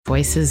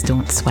voices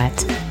don't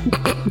sweat.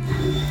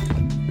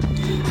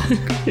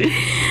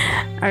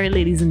 All right,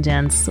 ladies and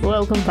gents,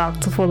 welcome back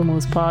to For the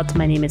Most Part.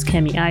 My name is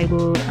Kemi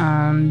Aibo,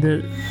 and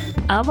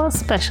I have a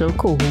special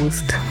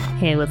co-host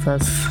here with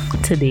us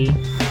today.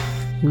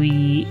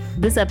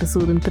 This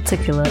episode in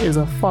particular is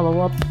a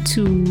follow-up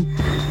to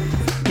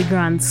the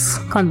grants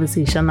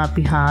conversation that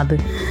we had.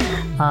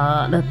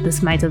 That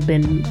this might have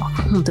been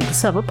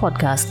several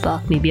podcasts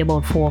back, maybe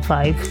about 4 or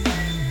 5.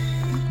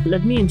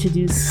 Let me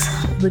introduce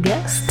the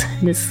guest,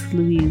 Miss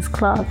Louise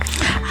Clarke.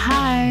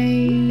 Hi,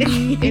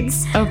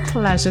 it's a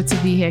pleasure to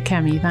be here,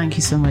 Kemi. Thank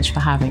you so much for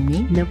having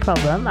me. No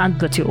problem.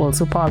 But you're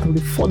also part of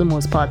the For the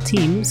Most Part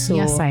team. So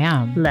yes, I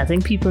am.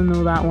 Letting people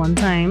know that one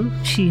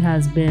time she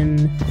has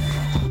been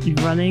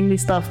running the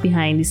stuff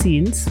behind the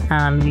scenes,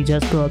 and we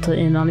just brought her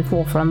in on the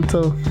forefront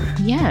to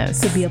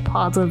be a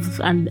part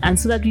of, and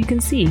so that you can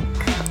see,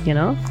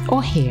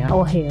 or hear.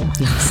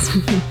 Yes.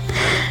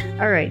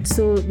 All right,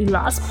 so the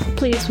last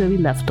place where we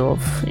left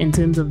off in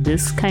terms of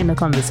this kind of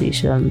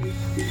conversation,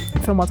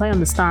 from what I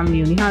understand,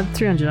 we only had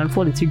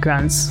 343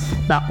 grants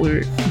that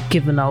were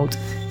given out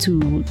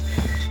to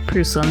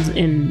persons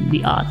in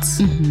the arts.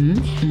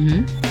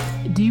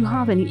 Do you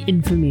have any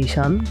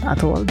information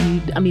at all?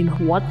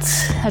 What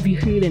have you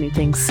heard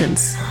anything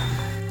since?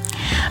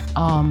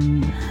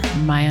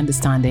 My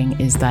understanding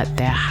is that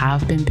there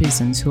have been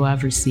persons who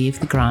have received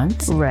the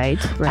grant. Right.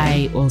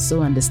 I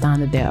also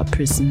understand that there are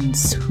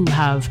persons who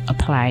have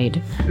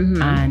applied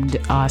and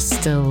are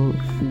still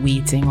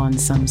waiting on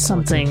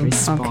something of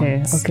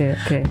response.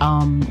 Okay.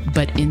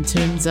 But in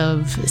terms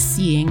of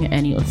seeing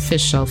any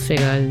official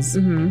figures,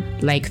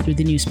 like through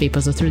the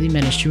newspapers or through the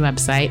ministry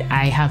website,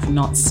 I have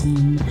not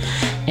seen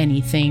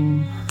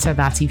anything to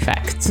that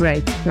effect.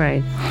 Right.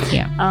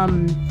 Yeah.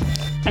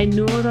 I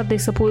know that they're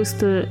supposed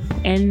to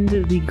end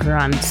the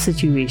grant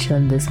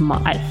situation this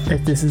month.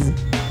 This is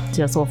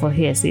just off of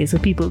hearsay, so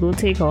people don't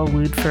take our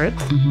word for it.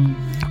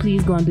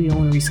 Please go and do your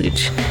own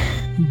research.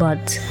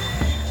 But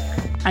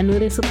I know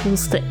they're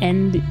supposed to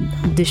end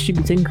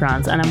distributing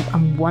grants, and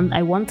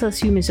I want to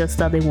assume it's just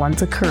that they want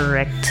to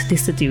correct the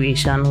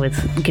situation with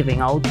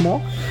giving out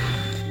more.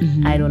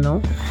 I don't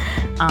know.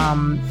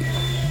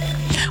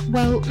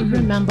 Well,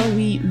 remember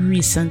we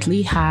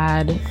recently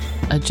had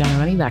a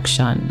general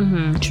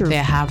election. True.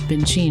 There have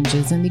been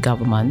changes in the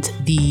government.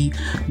 The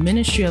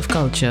Ministry of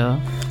Culture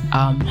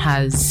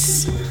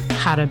has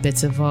had a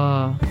bit of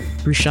a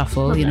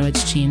reshuffle. Okay.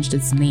 It's changed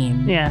its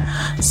name. Yeah.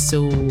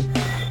 So,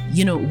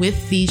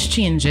 with these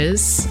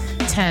changes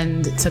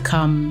tend to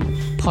come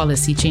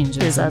policy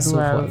changes and as so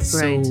well.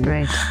 forth.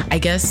 Right. I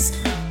guess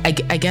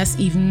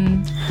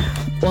even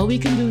all we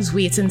can do is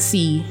wait and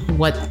see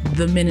what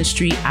the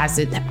ministry as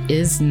it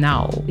is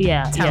now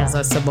tells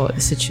us about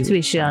the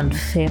situation.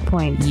 Fair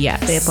point.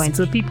 Yes. Fair point.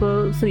 So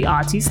people, for the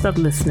artists that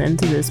listening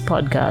to this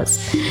podcast,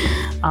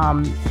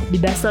 the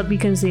best that we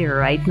can say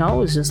right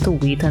now is just to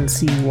wait and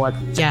see what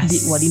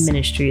the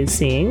ministry is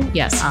saying.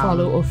 Yes.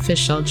 Follow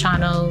official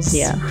channels.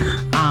 Yeah.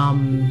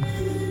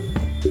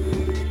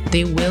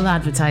 They will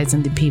advertise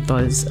in the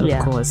papers, of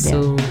course. Yeah.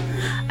 So,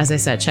 as I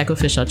said, check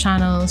official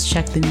channels,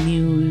 check the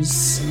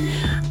newspapers,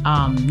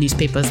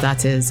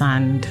 that is,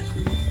 and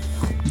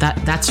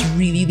that's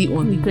really the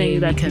only way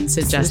we can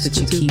suggest that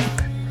you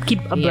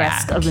keep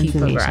abreast of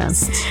information.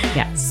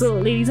 Yeah. So,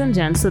 ladies and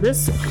gents,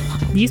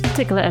 these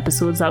particular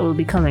episodes that will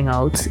be coming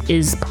out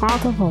is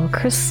part of our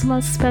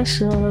Christmas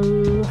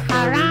special.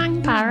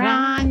 Parang,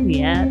 parang.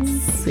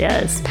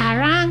 Yes.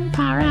 Parang,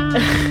 parang.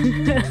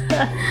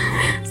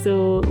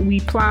 So we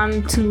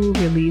plan to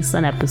release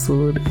an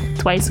episode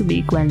twice a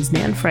week,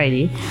 Wednesday and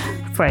Friday.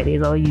 Friday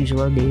is our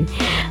usual day,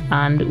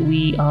 and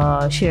we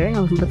are sharing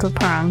a little bit of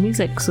parang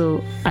music.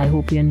 So I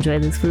hope you enjoy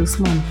this first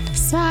one.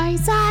 Sigh.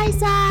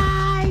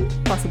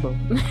 Possible.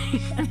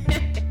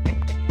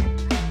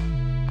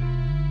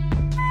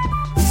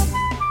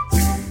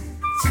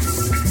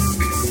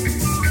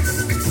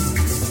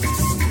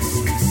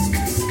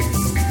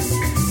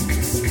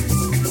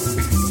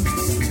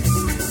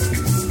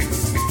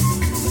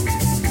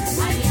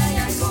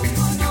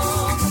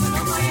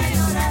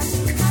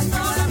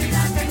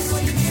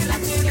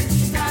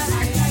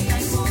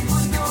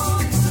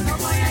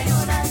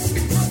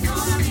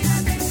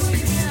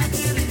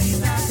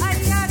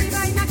 Allá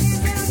arriba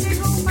imagínate, no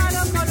llegó un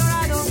palo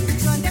colorado,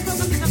 donde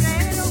pongo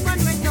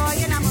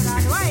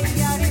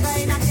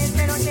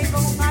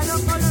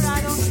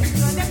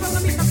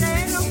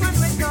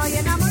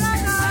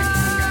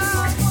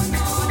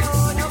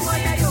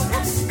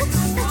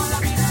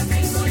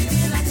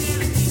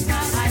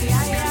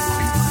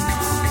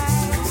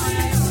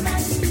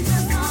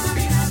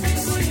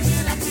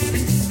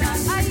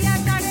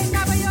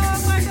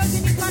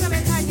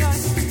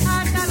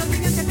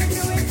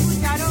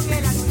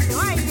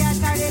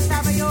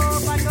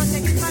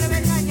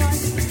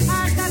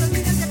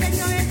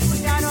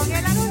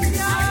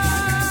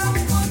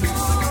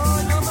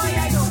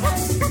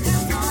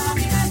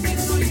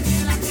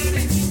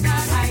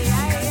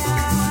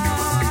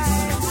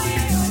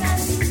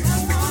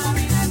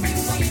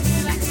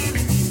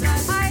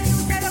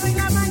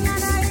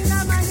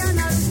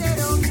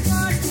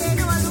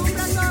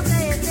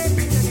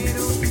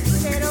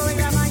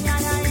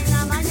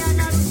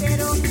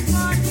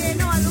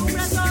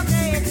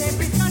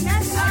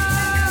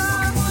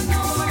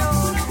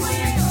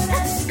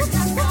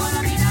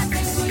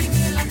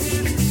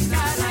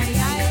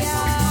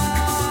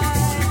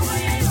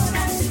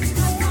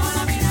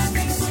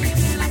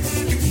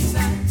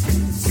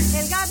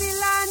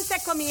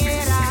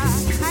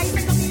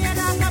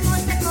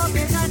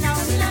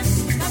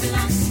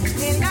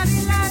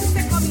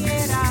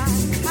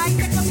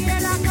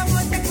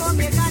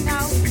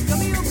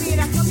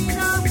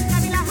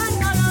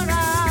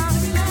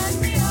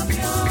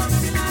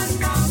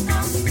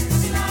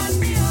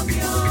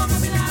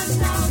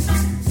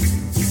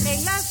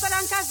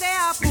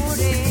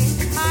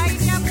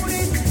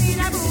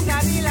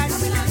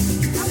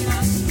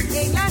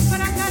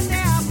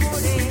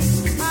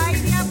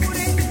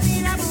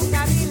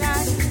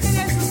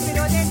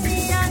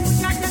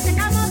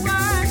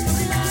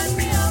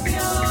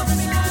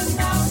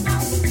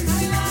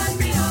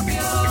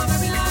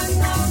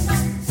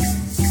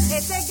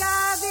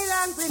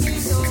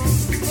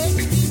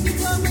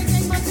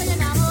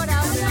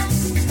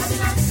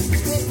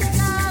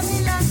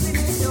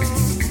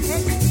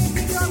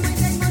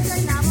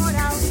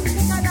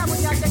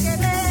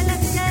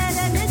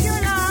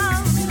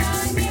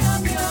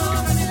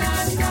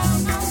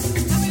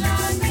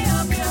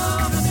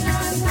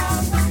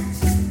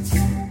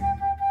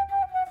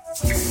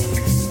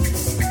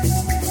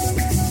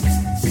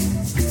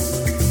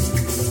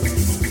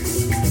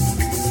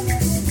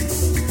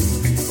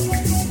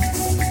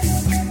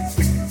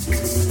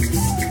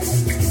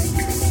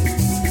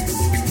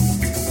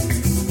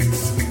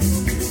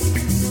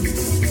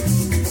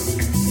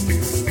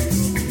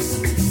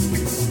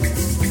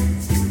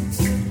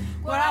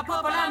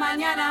por la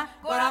mañana,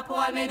 guarapo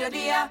al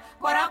mediodía,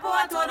 guarapo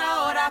a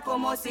toda hora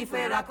como si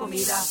fuera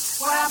comida.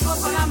 Guarapo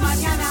por la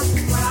mañana,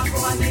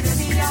 guarapo al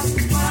mediodía,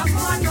 guarapo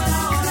a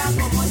toda hora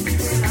como si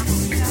fuera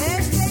comida.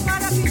 Este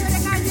guarapito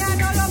de caña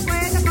no lo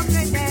puedo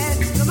comprender,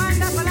 lo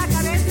manda por la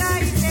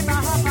cabeza y se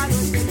baja para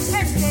los pies.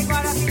 Este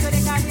guarapito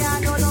de caña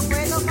no lo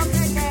puedo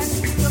comprender,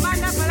 lo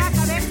manda por la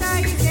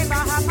cabeza y se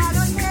baja para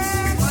los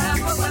pies.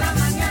 Guarapo por la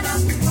mañana,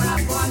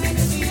 guarapo al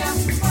mediodía,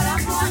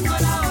 guarapo a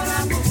toda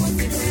hora como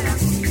si fuera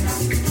comida.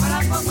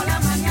 Guarapo por la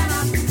mañana,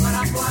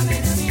 guarapo al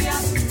mediodía,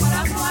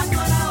 guarapo a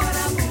toda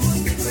hora como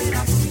si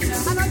fuera comida.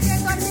 Anoche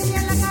dormí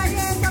en la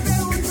calle sobre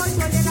un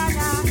colchón de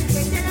lana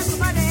que tiene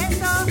su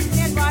adentro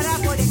el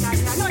guarapo de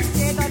caña.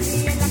 Anoche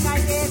dormí en la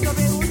calle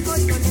sobre un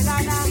colchón de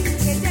lana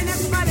que tiene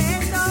su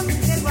adentro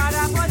el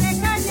guarapo de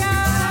caña.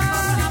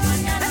 Guarapo por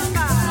la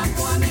mañana,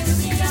 guarapo al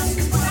mediodía,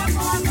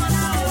 guarapo a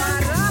toda hora.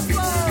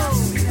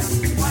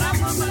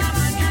 Guarapo por la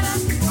mañana,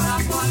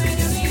 guarapo al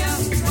mediodía,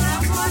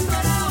 guarapo a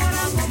toda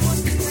hora como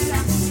si fuera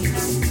comida.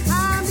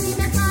 A mí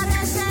me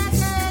parece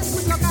que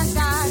escucho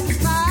cantar,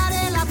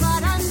 pare la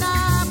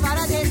paranda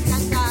para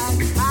descansar.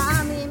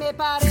 A mí me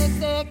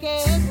parece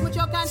que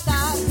escucho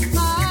cantar,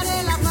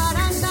 pare la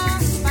paranda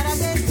para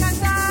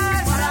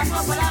descansar.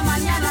 Guarapo por la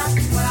mañana,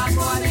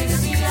 guarapo al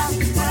mediodía,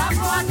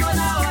 guarapo a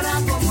toda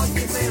hora como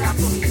si fuera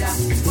comida.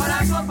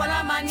 Guarapo por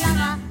la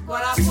mañana,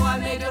 guarapo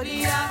al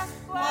mediodía,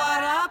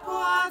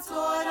 guarapo a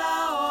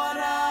toda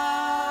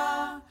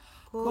hora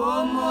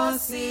como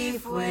si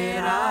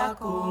fuera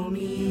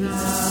comida.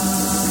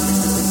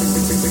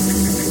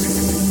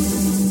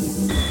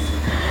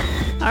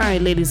 All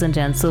right, ladies and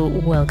gents, so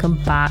welcome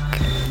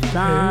back.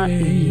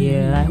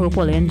 Yeah, I hope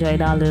all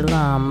enjoyed our little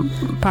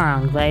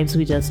parang vibes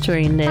we just threw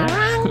in there.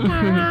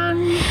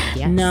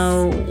 Yes.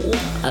 Now,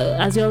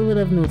 as y'all would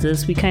have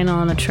noticed, we kind of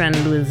on a trend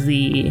with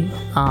the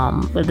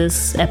with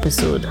this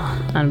episode,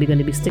 and we're going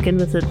to be sticking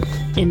with it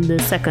in the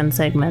second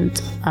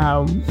segment.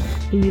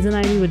 Louise and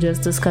I, we were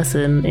just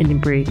discussing in the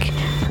break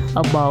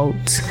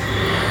about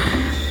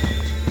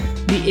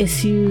the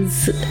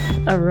issues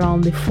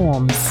around the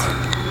forms.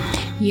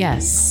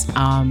 Yes,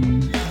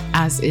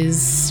 as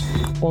is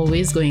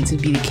always going to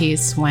be the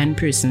case when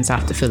persons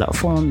have to fill out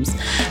forms,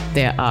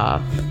 there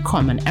are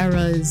common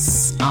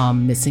errors,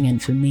 missing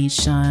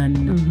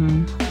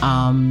information,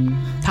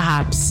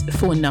 perhaps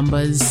phone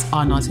numbers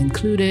are not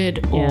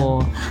included,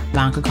 or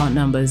bank account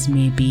numbers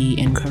may be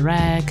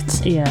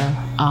incorrect.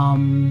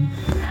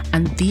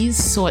 And these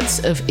sorts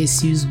of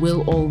issues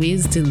will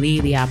always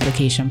delay the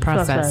application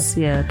process.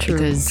 Yeah, true.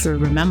 Because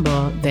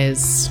remember,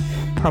 there's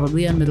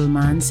probably a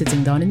middleman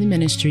sitting down in the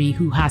ministry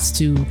who has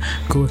to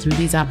go through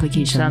these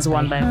applications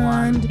one by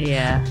one.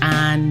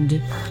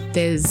 And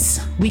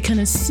we can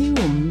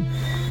assume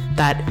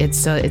that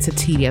it's a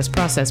tedious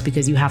process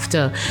because you have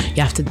to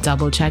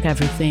double check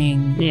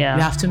everything. You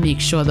have to make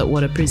sure that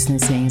what a person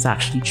is saying is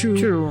actually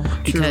true.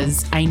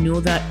 Because I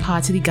know that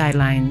part of the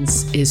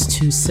guidelines is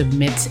to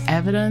submit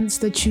evidence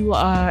that you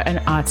are an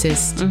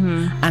artist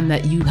and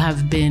that you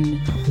have been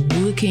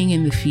working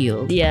in the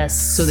field. Yes.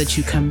 So that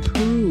you can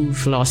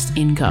prove lost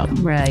income.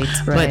 Right.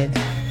 But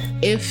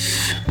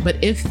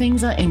if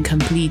things are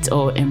incomplete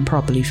or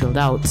improperly filled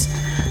out,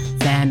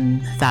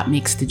 then that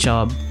makes the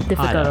job difficult.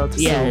 Harder.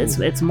 Yeah,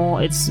 so it's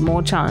more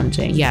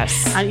challenging.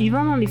 Yes. And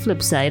even on the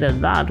flip side of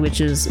that,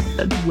 which is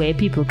where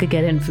people could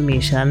get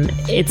information,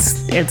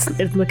 it's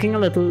looking a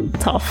little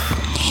tough.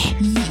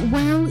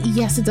 Well,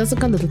 yes, it does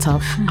look a little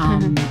tough.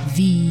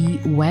 The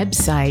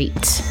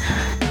website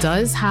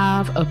does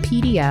have a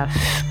PDF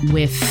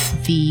with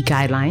the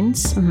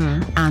guidelines,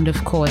 and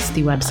of course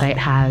the website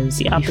has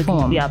the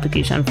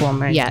application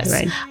form, right? Yes.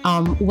 Right.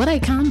 What I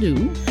can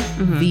do,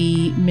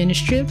 the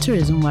Ministry of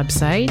Tourism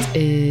website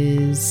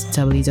is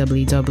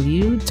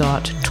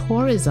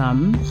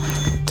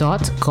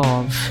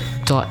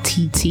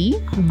www.tourism.gov.tt,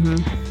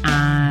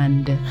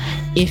 and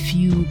if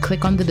you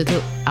click on the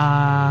little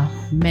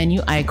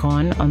menu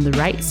icon on the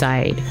right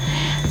side,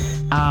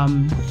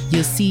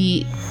 you'll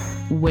see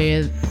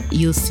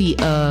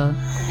a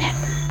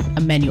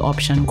menu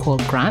option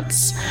called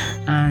grants,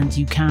 and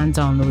you can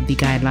download the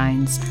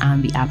guidelines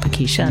and the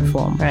application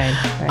form. Right.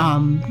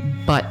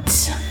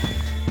 But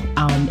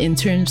in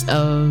terms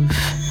of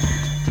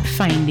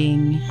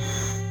finding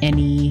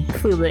any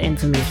further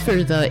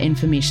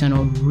information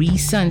or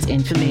recent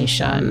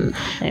information,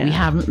 we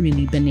haven't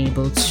really been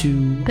able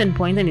to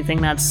pinpoint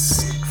anything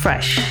that's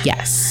fresh.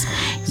 Yes,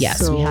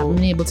 so, we haven't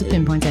been able to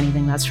pinpoint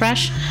anything that's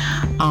fresh.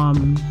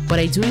 But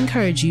I do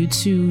encourage you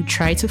to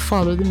try to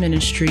follow the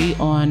ministry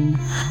on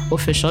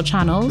official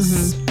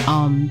channels,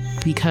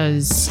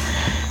 because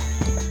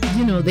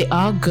they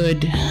are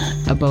good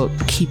about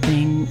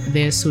keeping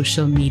their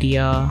social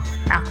media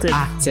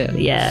active.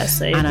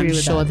 Yes, I agree. And I'm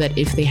with sure that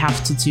if they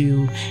have to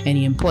do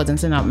any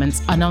important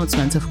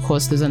announcements, of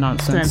course, those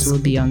announcements will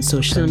be on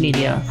social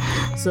media.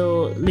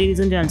 So, ladies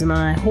and gentlemen,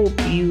 I hope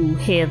you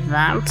hear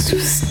that.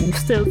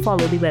 Still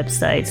follow the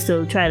website.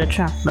 Still try to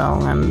track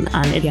down,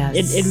 and it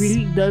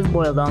really does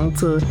boil down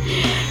to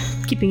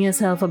keeping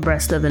yourself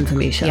abreast of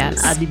information.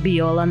 Yes. At the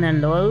be all and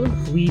end all,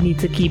 we need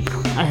to keep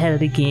ahead of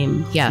the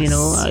game. Yes. You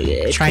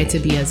know, try to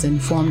be as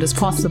informed as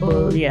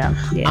possible. Yeah.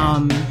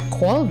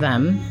 Call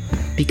them,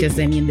 because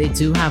I mean they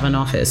do have an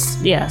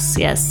office. Yes.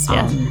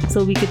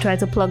 So we could try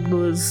to plug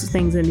those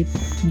things in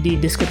the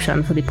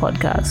description for the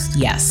podcast.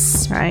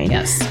 Yes. Right?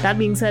 Yes. That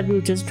being said,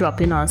 we'll just drop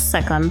in our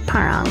second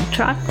parang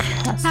track.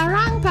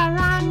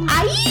 Parang.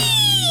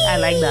 I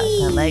like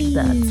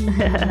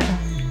that.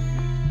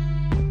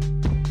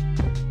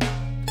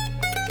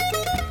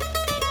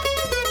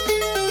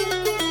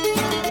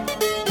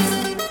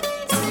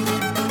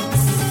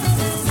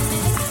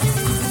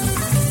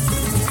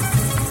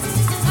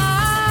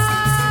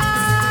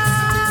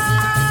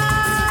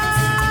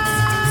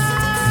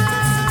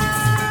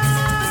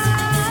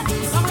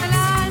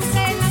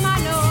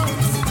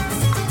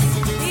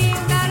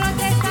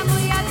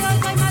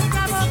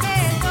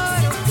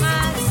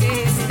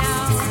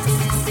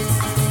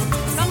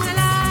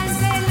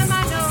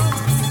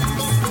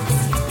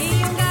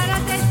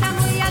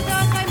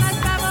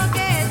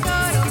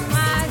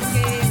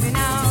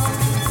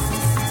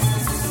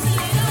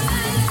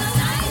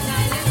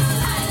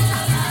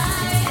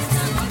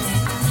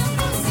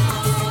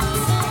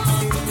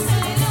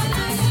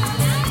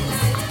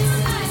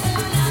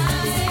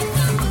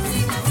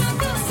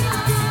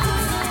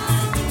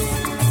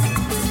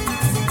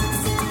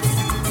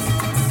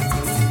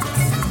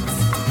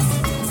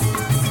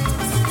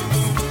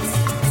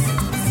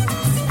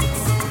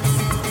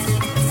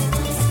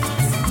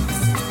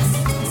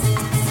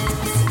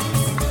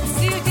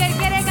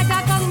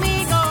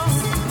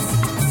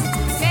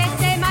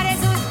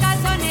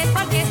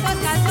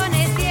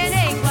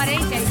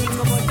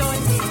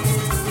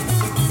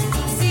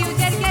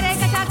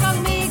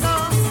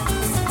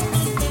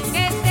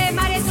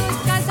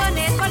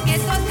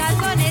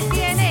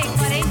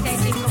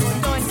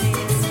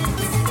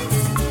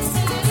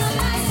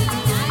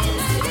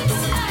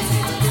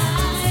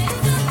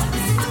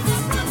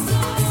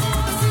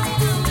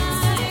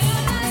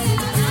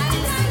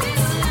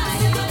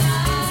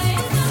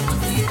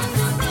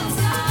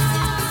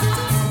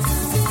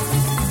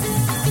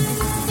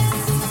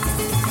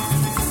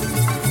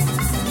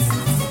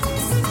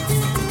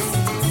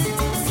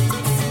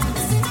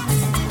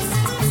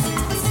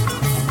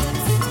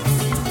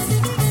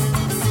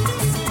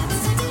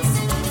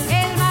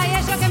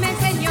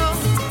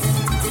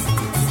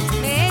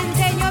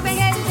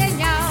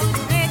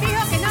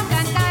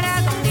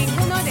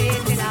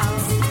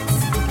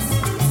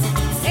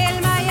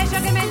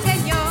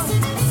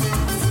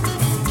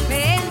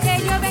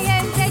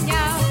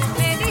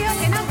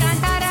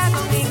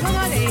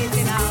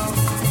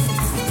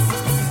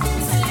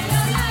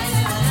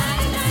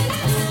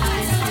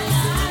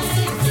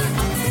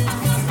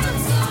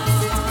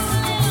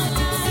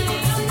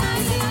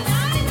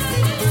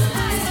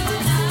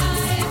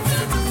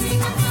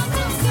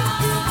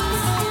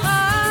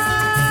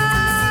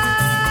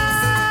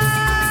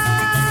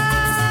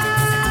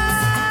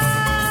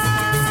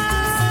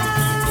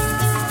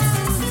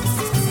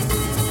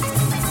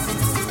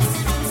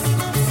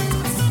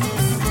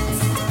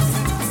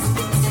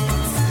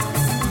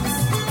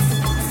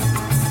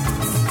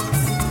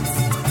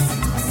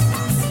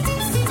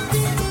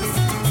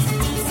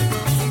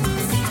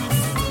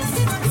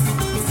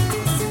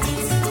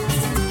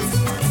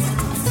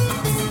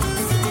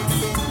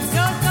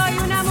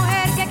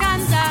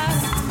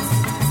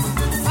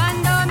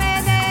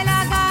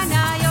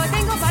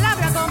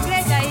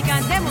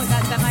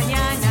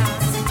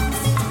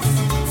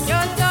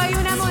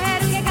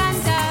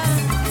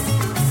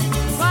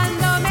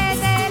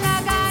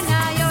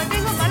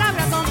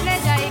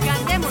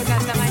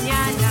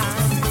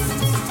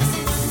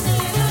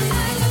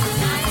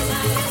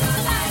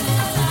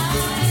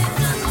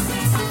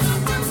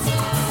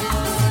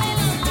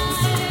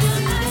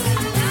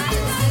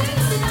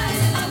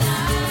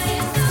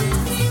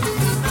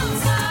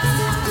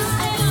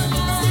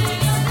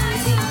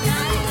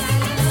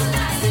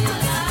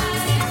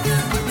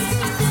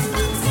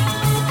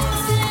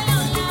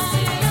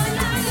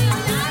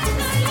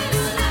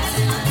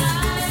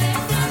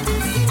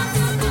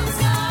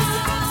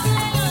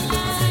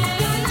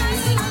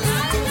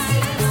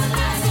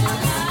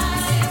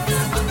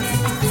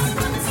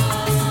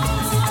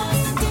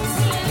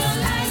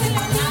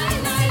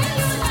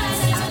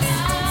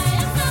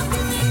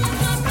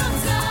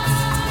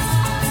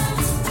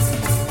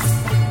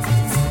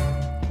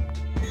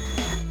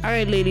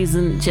 right, ladies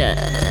and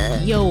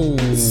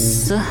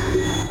gents.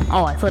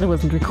 Oh, I thought it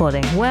wasn't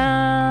recording.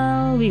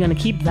 Well, we're gonna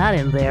keep that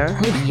in there.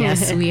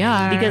 Yes, we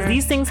are. Because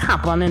these things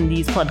happen in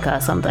these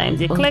podcasts sometimes.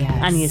 You click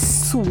and you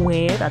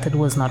swear that it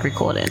was not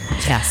recorded.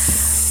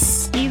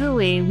 Yes. Either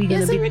way, we're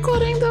gonna be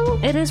recording though.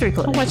 It is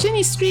recording. Watching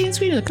the screen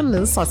look a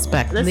little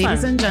suspect.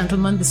 Ladies and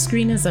gentlemen, the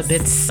screen is a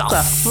bit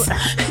sus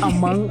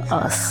among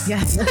us.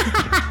 Yes.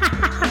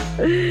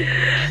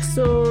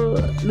 So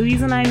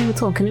Louise and I, we were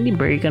talking in the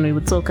break, and we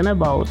were talking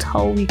about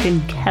how we can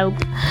help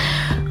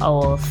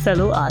our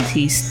fellow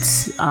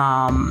artists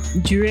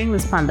during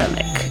this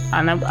pandemic.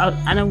 And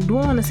I don't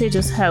want to say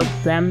just help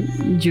them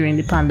during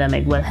the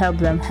pandemic, but help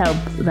them help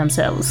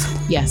themselves.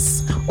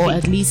 Yes, or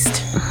at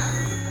least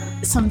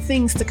some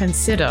things to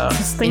consider.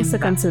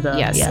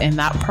 Yes, in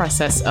that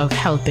process of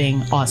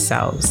helping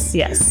ourselves.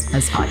 Yes,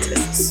 as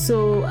artists.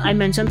 So I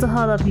mentioned to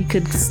her that we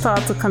could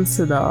start to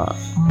consider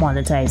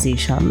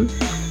monetization.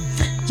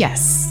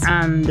 Yes,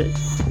 and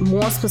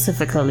more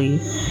specifically,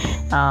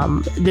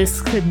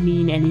 this could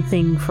mean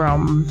anything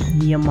from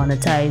you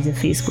monetize your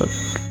Facebook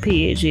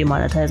page, you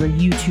monetize a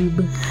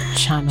YouTube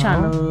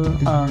channel,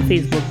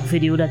 Facebook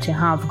video that you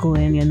have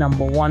going, your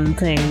number one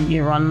thing,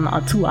 you run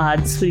 2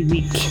 ads for the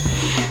week,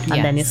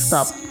 and then you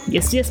stop.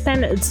 You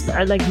spend it's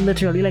like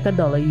literally like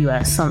 $1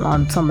 US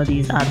on some of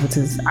these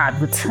adverts.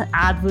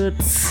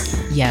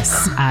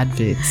 Yes,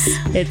 adverts.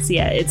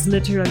 It's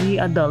literally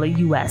 $1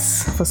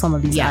 US for some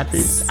of these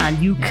adverts, and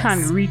you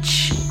can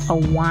reach a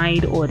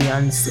wide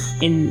audience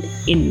in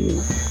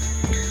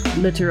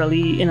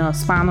literally in a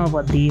span of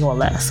a day or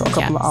less, or a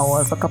couple of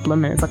hours, a couple of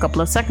minutes, a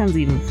couple of seconds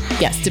even.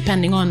 Yes,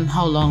 depending on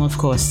how long, of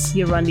course,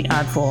 you run the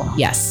ad for.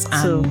 Yes,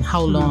 and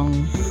how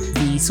long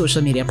the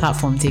social media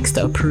platform takes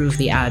to approve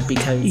the ad,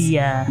 because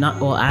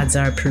not all ads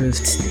are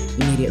approved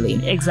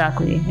immediately.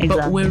 Exactly.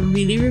 But we're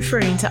really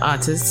referring to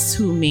artists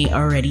who may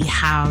already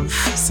have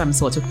some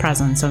sort of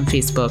presence on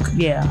Facebook,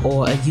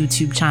 or a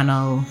YouTube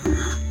channel.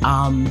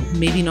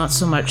 Maybe not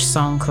so much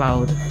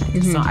SoundCloud.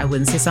 So I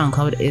wouldn't say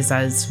SoundCloud is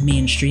as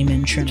mainstream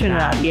in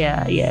Trinidad.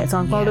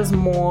 SoundCloud is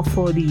more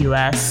for the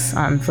US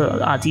and for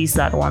artists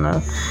that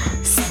wanna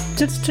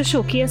just to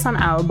showcase an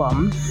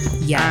album.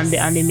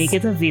 And they make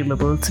it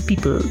available to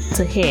people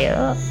to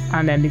hear,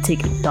 and then they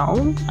take it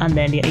down, and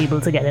then they're able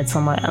to get it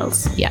somewhere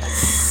else.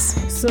 Yes.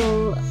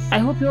 So I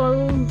hope you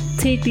all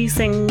take these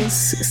things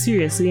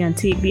seriously and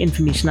take the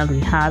information that we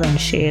had and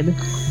shared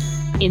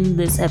in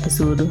this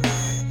episode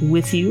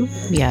with you.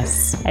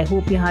 Yes. I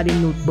hope you had your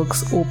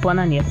notebooks open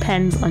and your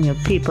pens on your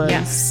papers.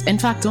 Yes. In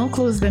fact, don't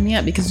close them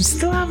yet, because we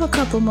still have a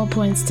couple more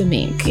points to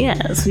make.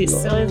 Yes, we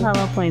always have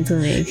a point to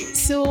make.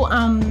 So,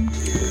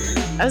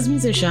 as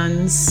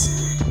musicians,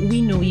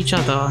 we know each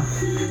other,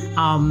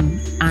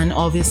 and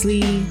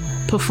obviously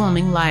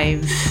performing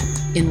live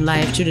in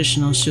live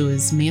traditional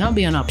shows may not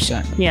be an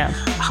option.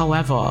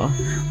 However,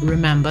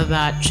 remember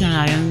that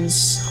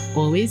Trinidadians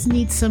always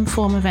need some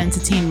form of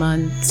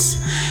entertainment.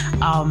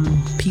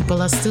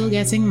 People are still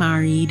getting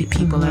married,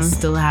 people are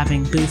still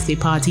having birthday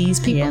parties,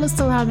 people are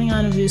still having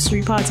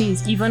anniversary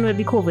parties, even with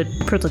the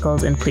COVID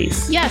protocols in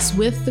place. Yes,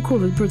 with the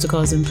COVID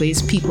protocols in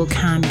place, people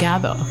can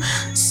gather.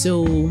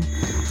 So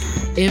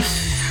if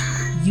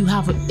you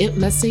have,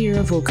 let's say you're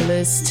a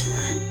vocalist,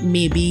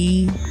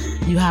 maybe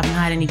you haven't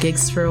had any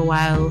gigs for a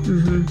while,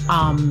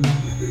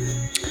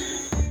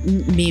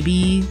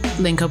 maybe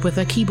link up with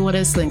a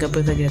keyboardist, link up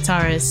with a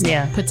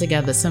guitarist, put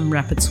together some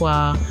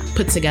repertoire,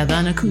 put together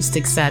an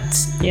acoustic set,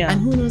 and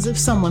who knows if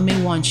someone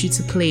may want you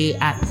to play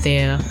at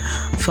their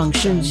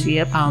function.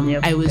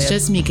 I was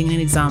just making an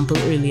example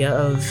earlier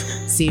of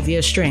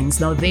Xavier Strings.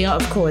 Now they are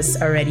of course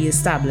already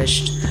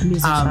established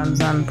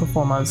musicians and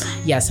performers.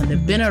 Yes, and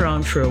they've been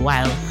around for a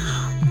while,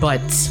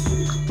 but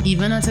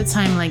even at a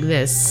time like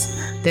this,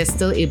 they're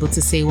still able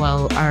to say,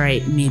 well, all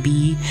right,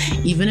 maybe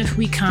even if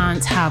we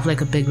can't have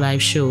like a big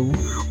live show,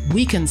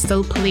 we can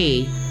still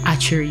play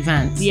at your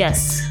event.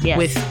 Yes.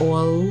 With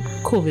all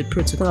COVID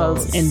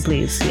protocols in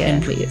place.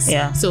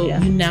 So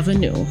you never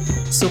know.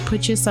 So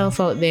put yourself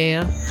out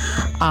there.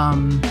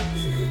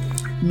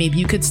 Maybe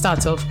you could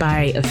start off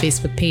by a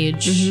Facebook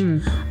page,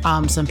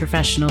 some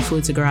professional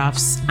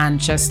photographs, and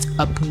just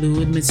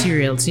upload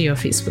material to your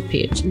Facebook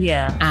page.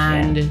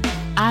 And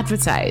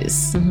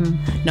advertise.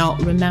 Now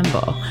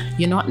remember,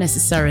 you're not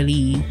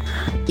necessarily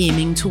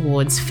aiming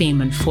towards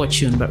fame and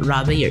fortune, but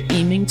rather you're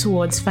aiming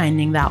towards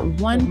finding that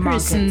one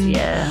person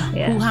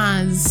who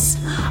has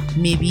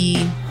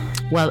maybe,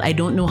 well, I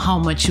don't know how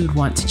much you'd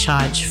want to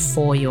charge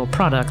for your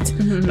product,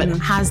 but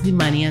has the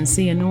money and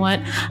say, you know what,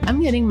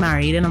 I'm getting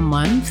married in a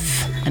month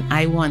and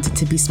I want it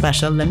to be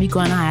special. Let me go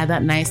and hire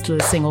that nice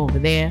little singer over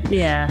there.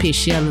 Pay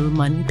she a little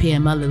money, pay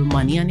him a little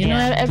money, and you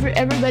know,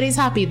 everybody's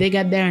happy. They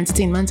get their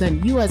entertainment,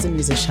 and you as a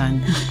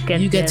musician,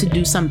 you get to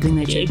do something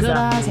that you're good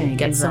at, and you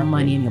get some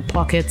money in your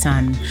pocket.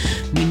 And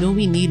we know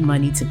we need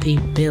money to pay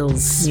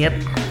bills.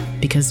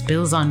 Because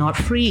bills are not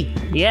free.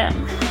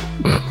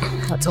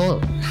 At all.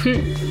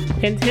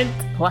 Hint, hint.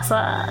 What's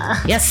up?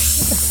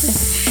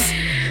 Yes.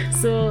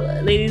 So,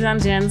 ladies and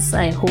gents,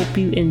 I hope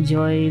you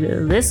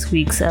enjoyed this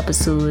week's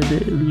episode.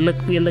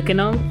 We're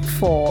looking out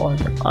for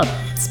a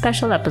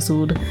special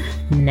episode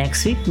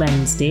next week,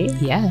 Wednesday.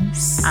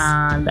 Yes.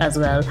 And as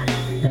well,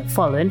 the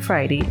following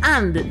Friday.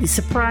 And the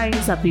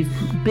surprise that we've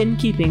been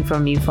keeping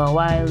from you for a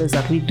while is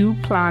that we do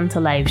plan to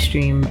live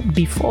stream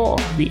before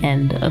the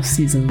end of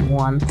season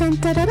 1. Dun,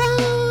 da, da,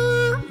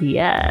 da.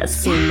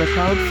 Yes, so look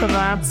out for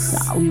that.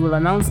 We will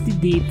announce the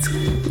date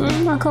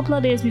a couple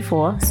of days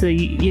before, so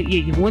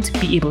you won't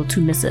be able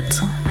to miss it.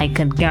 I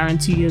can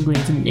guarantee you're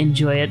going to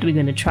enjoy it. We're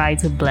going to try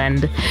to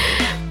blend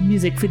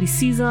music for the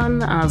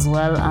season as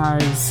well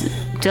as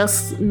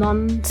just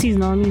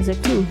non-seasonal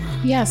music too.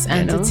 Yes,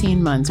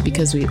 entertainment,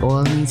 because we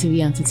all need to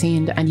be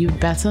entertained, and you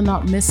better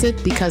not miss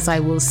it, because I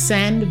will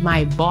send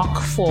my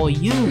buck for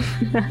you.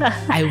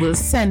 I will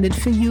send it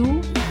for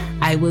you.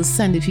 I will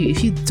send it for you.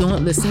 If you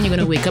don't listen, you're going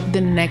to wake up the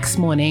next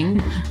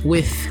morning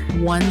with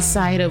one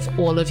side of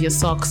all of your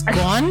socks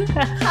gone,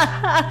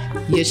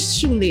 your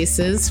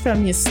shoelaces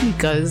from your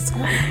sneakers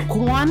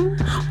gone,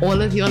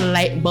 all of your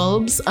light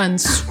bulbs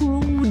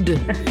unscrewed,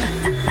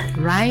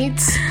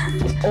 right?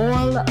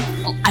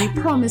 I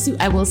promise you,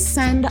 I will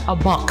send a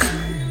buck.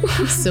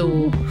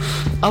 So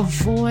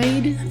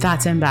avoid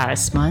that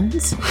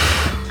embarrassment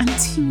and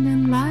tune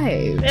in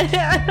live.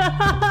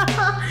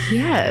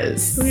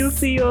 Yes. We'll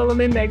see you all on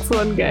the next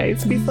one,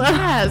 guys. Peace out.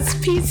 Yes,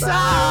 peace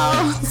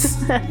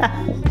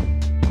out.